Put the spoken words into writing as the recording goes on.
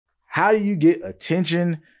how do you get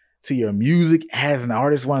attention to your music as an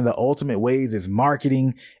artist? One of the ultimate ways is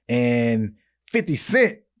marketing, and 50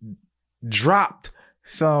 Cent dropped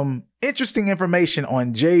some interesting information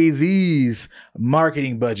on Jay-Z's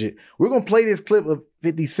marketing budget. We're going to play this clip of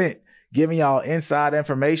 50 Cent giving y'all inside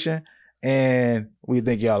information, and we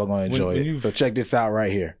think y'all are going to enjoy it. So check this out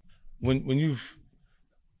right here. When you've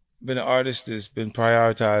been an artist that's been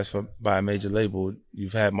prioritized by a major label,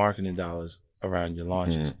 you've had marketing dollars around your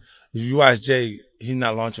launches. If you watch Jay, he's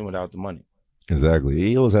not launching without the money. Exactly.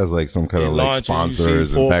 He always has like some kind of like sponsors. You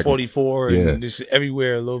see 444 and just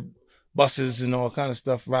everywhere, little buses and all kind of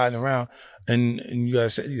stuff riding around. And you gotta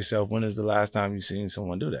say to yourself, when is the last time you seen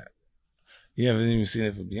someone do that? You haven't even seen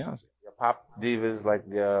it for Beyonce. Your pop divas like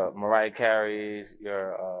your Mariah Careys,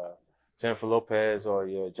 your Jennifer Lopez, or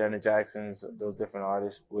your Janet Jacksons, those different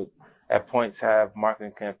artists would at points have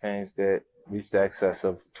marketing campaigns that reach the excess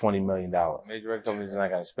of $20 million. Major record companies are not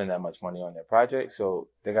going to spend that much money on their project, so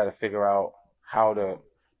they got to figure out how to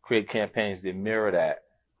create campaigns that mirror that,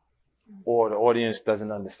 or the audience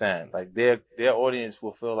doesn't understand. Like their audience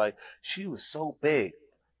will feel like, she was so big.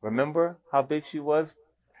 Remember how big she was?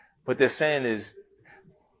 What they're saying is,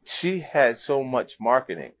 she had so much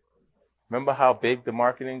marketing. Remember how big the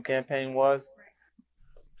marketing campaign was?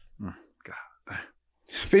 God.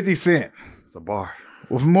 50 Cent. It's a bar.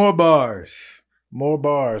 With more bars,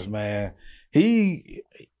 man. He's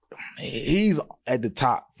at the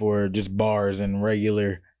top for just bars and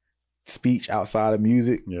regular speech outside of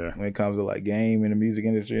music. Yeah. When it comes to like game in the music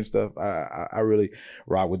industry and stuff, I really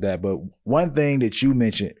rock with that. But one thing that you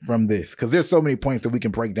mentioned from this, because there's so many points that we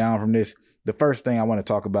can break down from this. The first thing I want to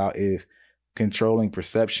talk about is controlling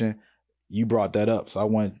perception. You brought that up, so I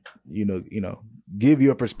want give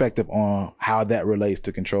your perspective on how that relates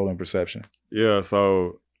to controlling perception. Yeah,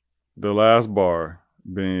 so the last bar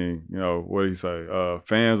being, what do you say?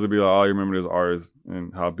 Fans would be like, oh, you remember this artist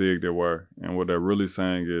and how big they were. And what they're really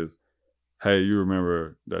saying is, hey, you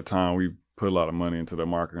remember that time we put a lot of money into their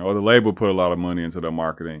marketing, or the label put a lot of money into their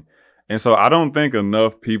marketing. And so I don't think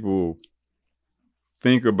enough people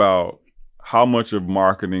think about how much of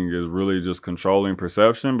marketing is really just controlling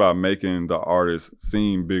perception by making the artist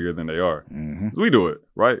seem bigger than they are. We do it,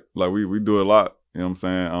 right? Like we do it a lot. You know what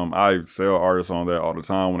I'm saying? I sell artists on that all the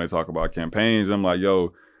time when they talk about campaigns. I'm like,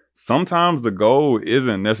 yo, sometimes the goal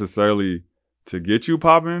isn't necessarily to get you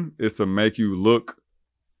popping. It's to make you look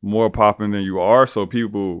more popping than you are, so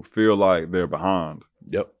people feel like they're behind.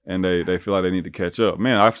 Yep. And they feel like they need to catch up.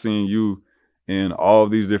 Man, I've seen you in all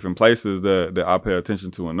of these different places that I pay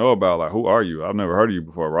attention to and know about. Like, who are you? I've never heard of you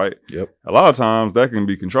before, right? Yep. A lot of times that can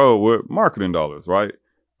be controlled with marketing dollars, right?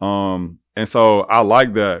 And so I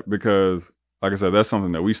like that because, like I said, that's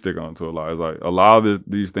something that we stick on to a lot. It's like a lot of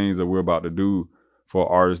these things that we're about to do for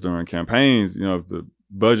artists during campaigns, if the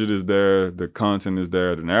budget is there, the content is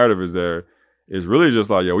there, the narrative is there, it's really just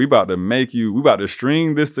like, yo, we about to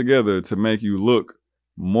string this together to make you look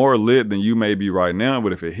more lit than you may be right now.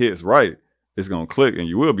 But if it hits right, it's going to click and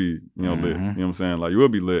you will be, lit. You know what I'm saying? Like, you will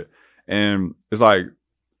be lit. And it's like,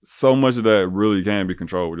 so much of that really can be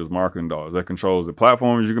controlled with just marketing dollars. That controls the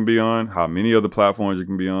platforms you can be on, how many other platforms you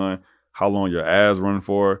can be on, how long your ads run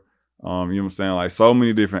for. You know what I'm saying? Like, so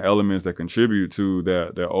many different elements that contribute to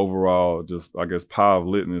that overall, just, I guess, power of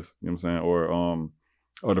litness, you know what I'm saying?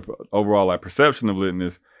 Or the overall, like, perception of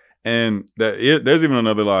litness. And there's even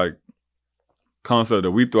another, like, concept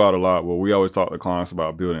that we throw out a lot where we always talk to clients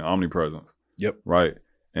about building omnipresence. Yep. Right.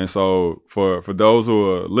 And so for those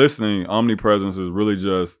who are listening, omnipresence is really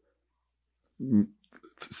just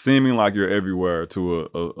seeming like you're everywhere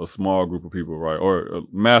to a small group of people, right? Or a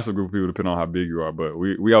massive group of people, depending on how big you are. But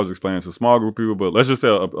we always explain it to a small group of people, but let's just say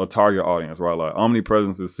a target audience, right? Like,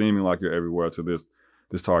 omnipresence is seeming like you're everywhere to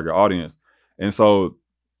this target audience. And so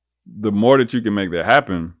the more that you can make that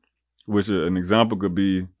happen, which an example could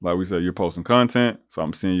be, like we said, you're posting content, so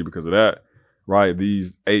I'm seeing you because of that. Right,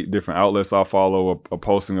 these 8 different outlets I follow are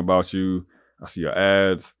posting about you. I see your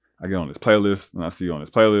ads. I get on this playlist, and I see you on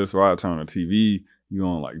this playlist. Right, I turn on the TV. You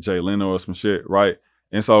on like Jay Leno or some shit, right?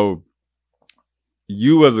 And so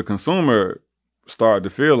you as a consumer start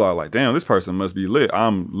to feel like, damn, this person must be lit.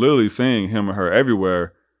 I'm literally seeing him or her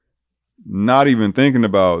everywhere, not even thinking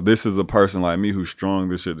about this is a person like me who strung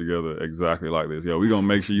this shit together exactly like this. Yo, we gonna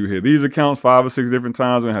make sure you hit these accounts 5 or 6 different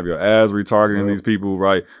times. We're gonna have your ads retargeting these people,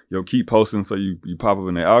 right? Yo, keep posting so you pop up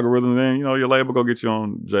in the algorithm. Then, your label go get you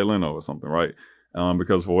on Jay Leno or something, right?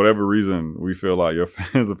 Because for whatever reason, we feel like your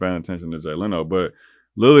fans are paying attention to Jay Leno. But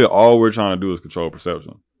literally all we're trying to do is control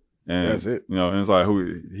perception. And that's it. And it's like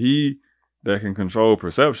he that can control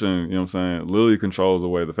perception, you know what I'm saying, literally controls the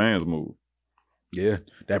way the fans move. Yeah,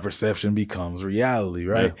 that perception becomes reality,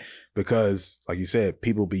 right? Yeah. Because, like you said,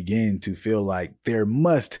 people begin to feel like there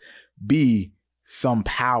must be some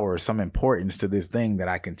power, some importance to this thing that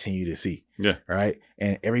I continue to see. Yeah. Right.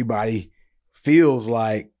 And everybody feels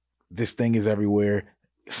like this thing is everywhere.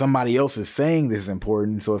 Somebody else is saying this is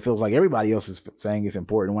important. So it feels like everybody else is saying it's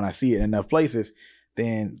important. When I see it in enough places,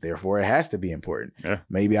 then therefore it has to be important. Yeah.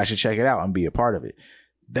 Maybe I should check it out and be a part of it.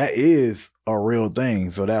 That is a real thing.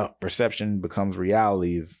 So that perception becomes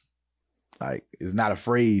reality is not a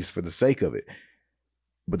phrase for the sake of it.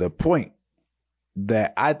 But the point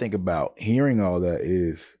that I think about hearing all that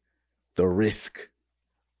is the risk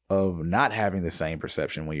of not having the same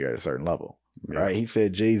perception when you're at a certain level. Yeah. Right? He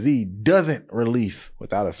said Jay-Z doesn't release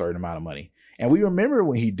without a certain amount of money. And we remember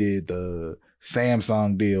when he did the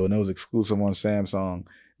Samsung deal and it was exclusive on Samsung.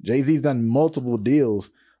 Jay-Z's done multiple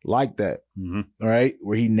deals like that, right?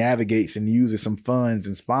 Where he navigates and uses some funds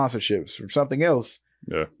and sponsorships from something else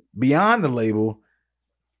beyond the label.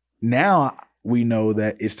 Now we know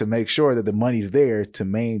that it's to make sure that the money's there to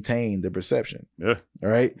maintain the perception. Yeah.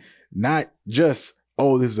 Right? Not just,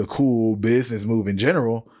 oh, this is a cool business move in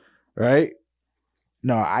general, right?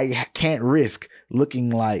 No, I can't risk looking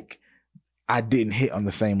like I didn't hit on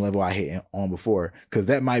the same level I hit on before, because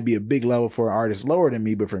that might be a big level for an artist lower than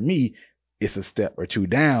me, but for me, it's a step or two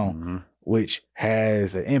down, which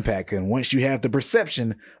has an impact. And once you have the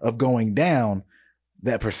perception of going down,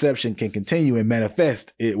 that perception can continue and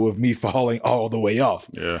manifest it with me falling all the way off.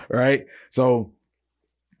 Yeah. Right. So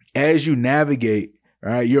as you navigate,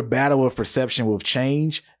 right, your battle of perception will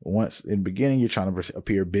change. Once in the beginning, you're trying to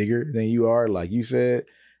appear bigger than you are, like you said,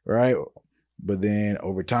 right? But then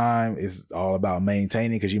over time, it's all about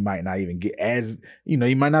maintaining, because you might not even get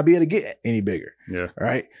you might not be able to get any bigger. Yeah.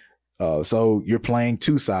 Right. So you're playing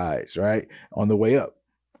two sides, right? On the way up,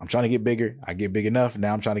 I'm trying to get bigger. I get big enough.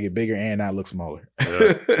 Now I'm trying to get bigger and not look smaller.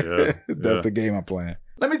 Yeah. That's the game I'm playing.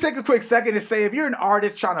 Let me take a quick second to say, if you're an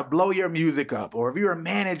artist trying to blow your music up, or if you're a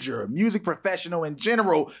manager, a music professional in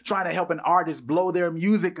general, trying to help an artist blow their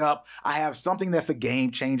music up, I have something that's a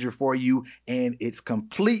game changer for you, and it's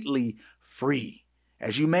completely free.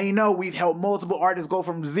 As you may know, we've helped multiple artists go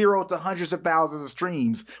from 0 to hundreds of thousands of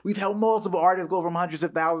streams. We've helped multiple artists go from hundreds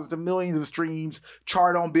of thousands to millions of streams,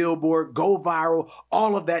 chart on Billboard, go viral,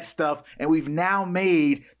 all of that stuff. And we've now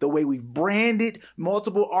made the way we've branded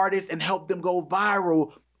multiple artists and helped them go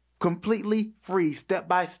viral completely free, step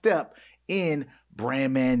by step, in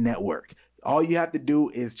Brandman Network. All you have to do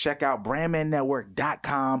is check out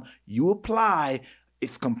brandmannetwork.com. You apply.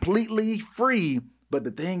 It's completely free. But the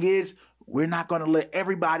thing is, we're not going to let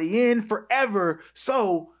everybody in forever.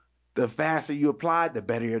 So the faster you apply, the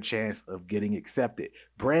better your chance of getting accepted.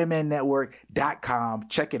 brandmannetwork.com.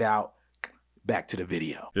 Check it out. Back to the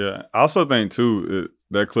video. Yeah. I also think, too,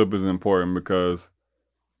 that clip is important because,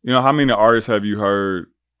 how many artists have you heard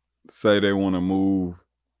say they want to move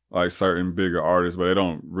like certain bigger artists, but they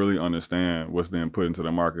don't really understand what's being put into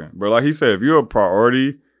the marketing? But like he said, if you're a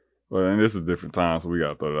priority, well, and this is a different time, so we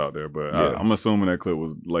got to throw it out there. But yeah. I'm assuming that clip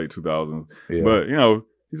was late 2000s. Yeah. But,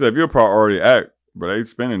 he said, if you're a priority act, but they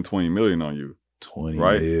spending $20 million on you. 20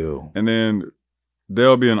 right? Mil. And then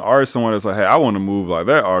there'll be an artist somewhere that's like, hey, I want to move like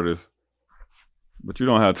that artist, but you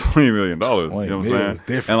don't have $20 million. You know what I'm saying?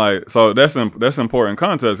 Different. And like, so that's important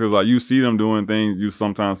context, because like you see them doing things, you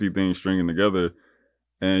sometimes see things stringing together,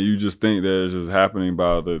 and you just think that it's just happening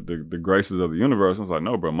by the graces of the universe. And it's like,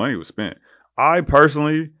 no, bro, money was spent. I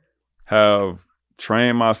personally have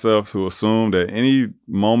trained myself to assume that any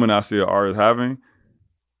moment I see an artist having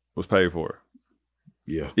was paid for.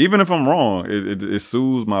 Yeah. Even if I'm wrong, it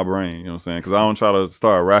soothes my brain, you know what I'm saying? Because I don't try to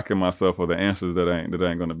start racking myself for the answers that ain't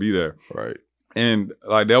going to be there. Right. And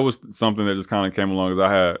like that was something that just kind of came along as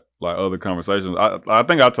I had like other conversations. I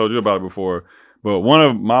think I told you about it before, but one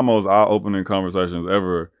of my most eye-opening conversations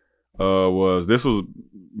ever was, this was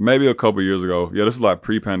maybe a couple years ago. Yeah, this was like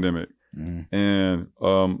pre-pandemic. Mm-hmm. And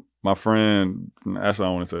my friend, actually I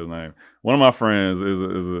don't want to say his name, one of my friends is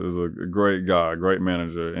a great guy, a great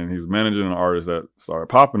manager, and he's managing an artist that started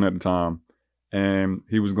popping at the time. And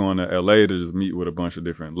he was going to LA to just meet with a bunch of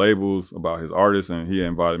different labels about his artists, and he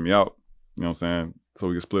invited me out, you know what I'm saying? So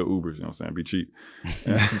we could split Ubers, you know what I'm saying? Be cheap.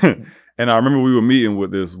 And I remember we were meeting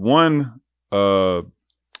with this one head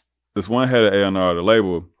of A&R, the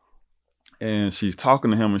label, and she's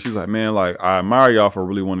talking to him, and she's like, man, like, I admire y'all for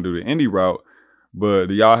really wanting to do the indie route, but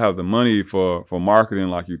do y'all have the money for marketing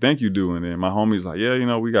like you think you do? And then my homie's like,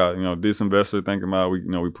 yeah, we got, this investor thinking about,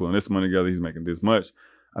 we pulling this money together. He's making this much.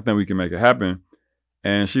 I think we can make it happen.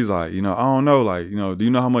 And she's like, I don't know, like, do you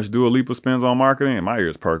know how much Dua Lipa spends on marketing? And my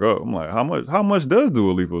ears perk up. I'm like, how much does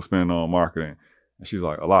Dua Lipa spend on marketing? And she's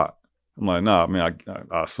like, a lot. I'm like, nah, I mean,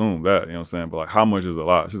 I assume that, you know what I'm saying? But like, how much is a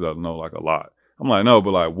lot? She's like, no, like a lot. I'm like, no,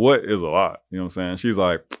 but like, what is a lot? You know what I'm saying? She's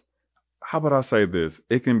like, how about I say this?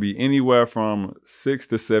 It can be anywhere from 6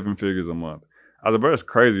 to 7 figures a month. I was like, bro, that's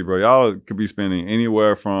crazy, bro. Y'all could be spending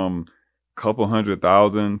anywhere from a couple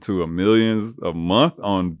 $100,000 to $1 million a month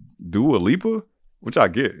on Dua Lipa, which I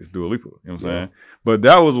get. It's Dua Lipa, you know what I'm saying? But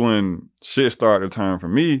that was when shit started to turn for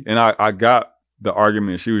me. And I got the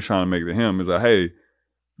argument she was trying to make to him is like, hey,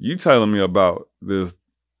 you telling me about this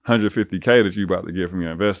 $150K that you about to get from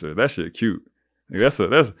your investor. That shit cute. Like,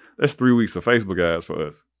 that's 3 weeks of Facebook ads for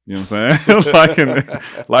us. You know what I'm saying?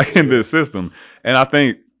 like in this system. And I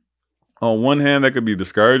think on one hand that could be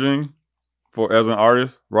discouraging for as an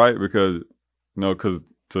artist, right? Because because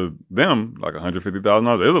to them, like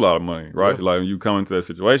 $150,000 is a lot of money, right? Yeah. Like when you come into that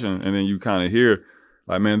situation and then you kind of hear,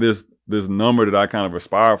 like, man, this number that I kind of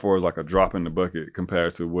aspire for is like a drop in the bucket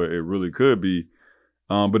compared to what it really could be.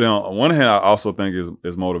 But then on one hand, I also think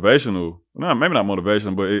is motivational. No, maybe not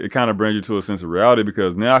motivational, but it kind of brings you to a sense of reality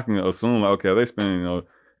because now I can assume, like, okay, they spend,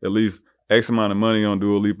 at least X amount of money on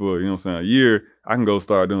Dua Lipa, you know what I'm saying, a year. I can go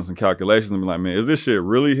start doing some calculations and be like, man, is this shit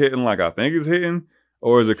really hitting like I think it's hitting?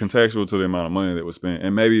 Or is it contextual to the amount of money that was spent?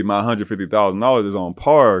 And maybe my $150,000 is on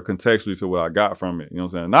par contextually to what I got from it. You know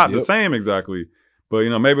what I'm saying? Not the same exactly, but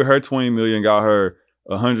maybe her 20 million got her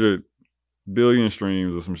 100 billion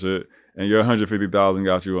streams or some shit. And your 150,000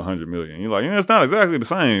 got you 100 million. You're like, it's not exactly the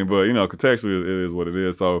same, but contextually it is what it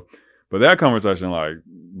is. So, but that conversation, like,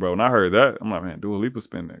 bro, when I heard that, I'm like, man, Dua Lipa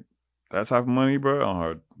spending that type of money, bro, on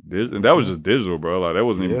her and that was just digital, bro. Like, that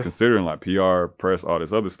wasn't even considering like PR, press, all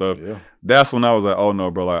this other stuff. Yeah. That's when I was like, oh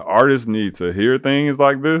no, bro, like artists need to hear things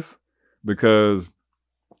like this because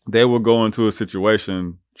they will go into a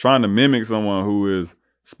situation trying to mimic someone who is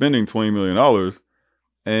spending $20 million.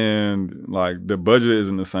 And like the budget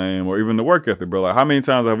isn't the same or even the work ethic, bro. Like how many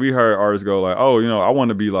times have we heard artists go like, oh, I want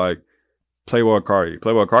to be like Playboy Cardi.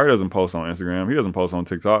 Playboy Cardi doesn't post on Instagram. He doesn't post on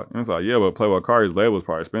TikTok. And it's like, yeah, but Playboy Cardi's label is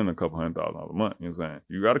probably spending a couple $100,000 a month. You know what I'm saying?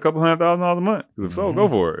 You got a couple $100,000 a month? Because if so, go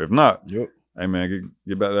for it. If not, hey man,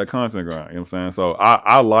 get back to that content grind. You know what I'm saying? So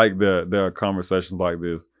I like that there are conversations like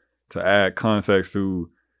this to add context to,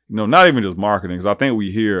 not even just marketing. Because I think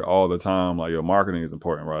we hear all the time like, your marketing is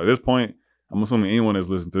important, right? At this point, I'm assuming anyone that's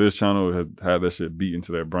listening to this channel has had that shit beat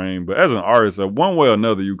into their brain. But as an artist, one way or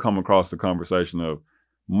another, you come across the conversation of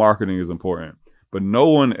marketing is important. But no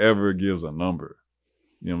one ever gives a number.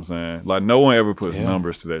 You know what I'm saying? Like, no one ever puts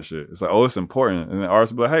numbers to that shit. It's like, oh, it's important. And then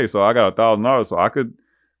artists be like, hey, so I got $1,000, so I could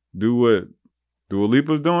do what Dua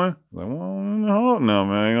Lipa's doing? Like, well, no,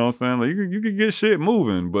 man. You know what I'm saying? Like, you could get shit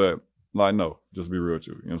moving, but like, no, just be real with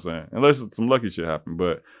you. You know what I'm saying? Unless some lucky shit happened.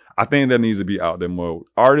 But I think that needs to be out there more.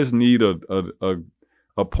 Artists need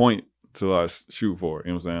a point to like shoot for.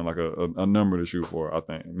 You know what I'm saying? Like a number to shoot for. I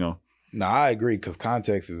think. No, I agree because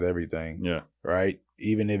context is everything. Yeah. Right.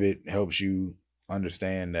 Even if it helps you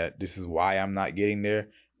understand that this is why I'm not getting there,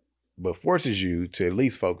 but forces you to at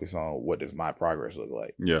least focus on what does my progress look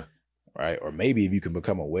like. Yeah. Right. Or maybe if you can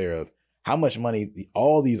become aware of how much money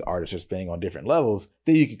all these artists are spending on different levels,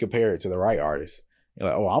 then you can compare it to the right artist. You're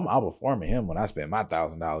like, oh, I'm outperforming him when I spend my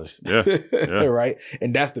 $1,000. Yeah. Right.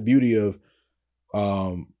 And that's the beauty of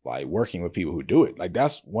like working with people who do it. Like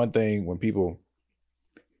that's one thing when people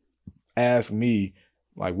ask me,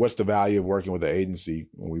 like, what's the value of working with the agency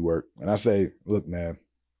when we work? And I say, look, man,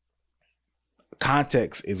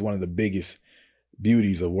 context is one of the biggest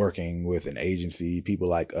beauties of working with an agency, people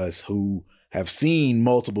like us who have seen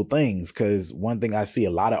multiple things. Because one thing I see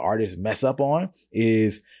a lot of artists mess up on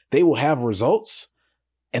is they will have results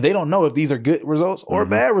and they don't know if these are good results or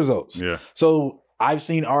bad results. Yeah. So I've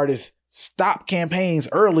seen artists stop campaigns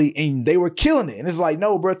early and they were killing it. And it's like,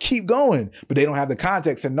 no, bro, keep going. But they don't have the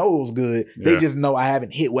context to know it was good. Yeah. They just know I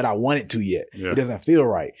haven't hit what I wanted to yet. Yeah. It doesn't feel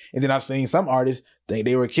right. And then I've seen some artists think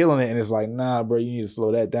they were killing it. And it's like, nah, bro, you need to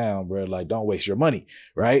slow that down, bro. Like, don't waste your money.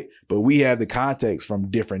 Right. But we have the context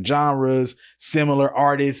from different genres, similar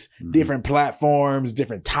artists, different platforms,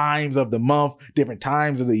 different times of the month, different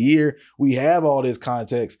times of the year. We have all this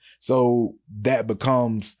context. So that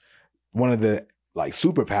becomes one of the like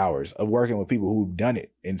superpowers of working with people who've done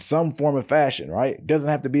it in some form of fashion, right? It doesn't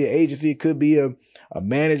have to be an agency. It could be a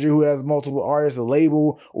manager who has multiple artists, a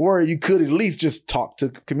label, or you could at least just talk to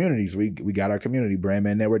communities. We got our community,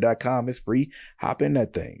 brandmannetwork.com. It's free. Hop in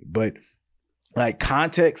that thing. But like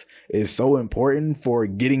context is so important for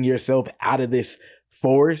getting yourself out of this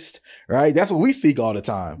forced, right? That's what we seek all the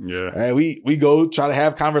time. Yeah. Right? We go try to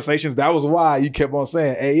have conversations. That was why you kept on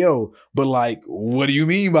saying, hey, yo, but like, what do you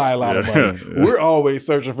mean by a lot of money? Yeah. We're always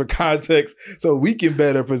searching for context so we can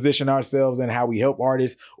better position ourselves and how we help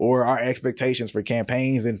artists or our expectations for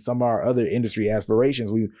campaigns and some of our other industry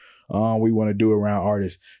aspirations we want to do around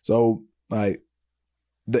artists. So like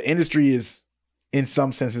the industry is in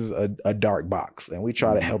some senses a dark box, and we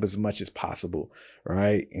try to help as much as possible,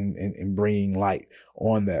 right? In bringing light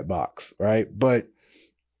on that box, right? But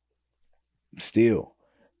still,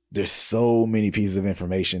 there's so many pieces of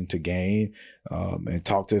information to gain, and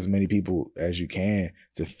talk to as many people as you can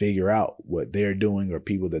to figure out what they're doing or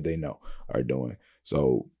people that they know are doing.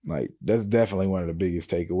 So like, that's definitely one of the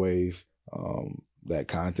biggest takeaways, that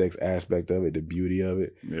context aspect of it, the beauty of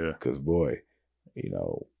it. Yeah. Cause boy, you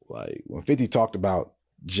know, like when 50 talked about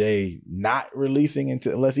Jay not releasing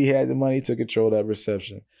unless he had the money to control that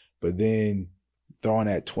reception, but then throwing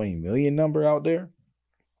that 20 million number out there,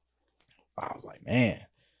 I was like, man,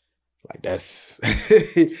 like that's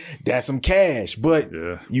that's some cash. But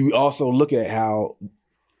you also look at how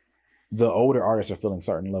the older artists are feeling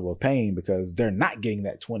certain level of pain because they're not getting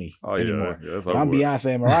that 20 anymore. Yeah, I'm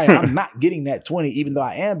Beyonce and Mariah. I'm not getting that 20, even though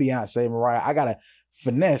I am Beyonce and Mariah. I gotta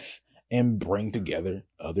finesse and bring together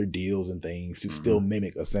other deals and things to still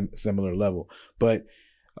mimic a similar level. But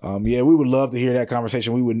we would love to hear that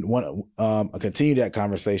conversation. We would want to continue that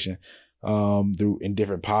conversation through in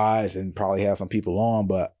different pods and probably have some people on,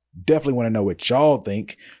 but definitely want to know what y'all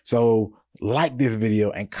think. So like this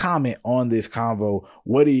video and comment on this convo.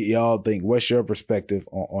 What do y'all think? What's your perspective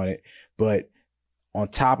on it? But on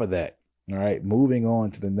top of that, all right, moving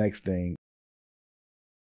on to the next thing.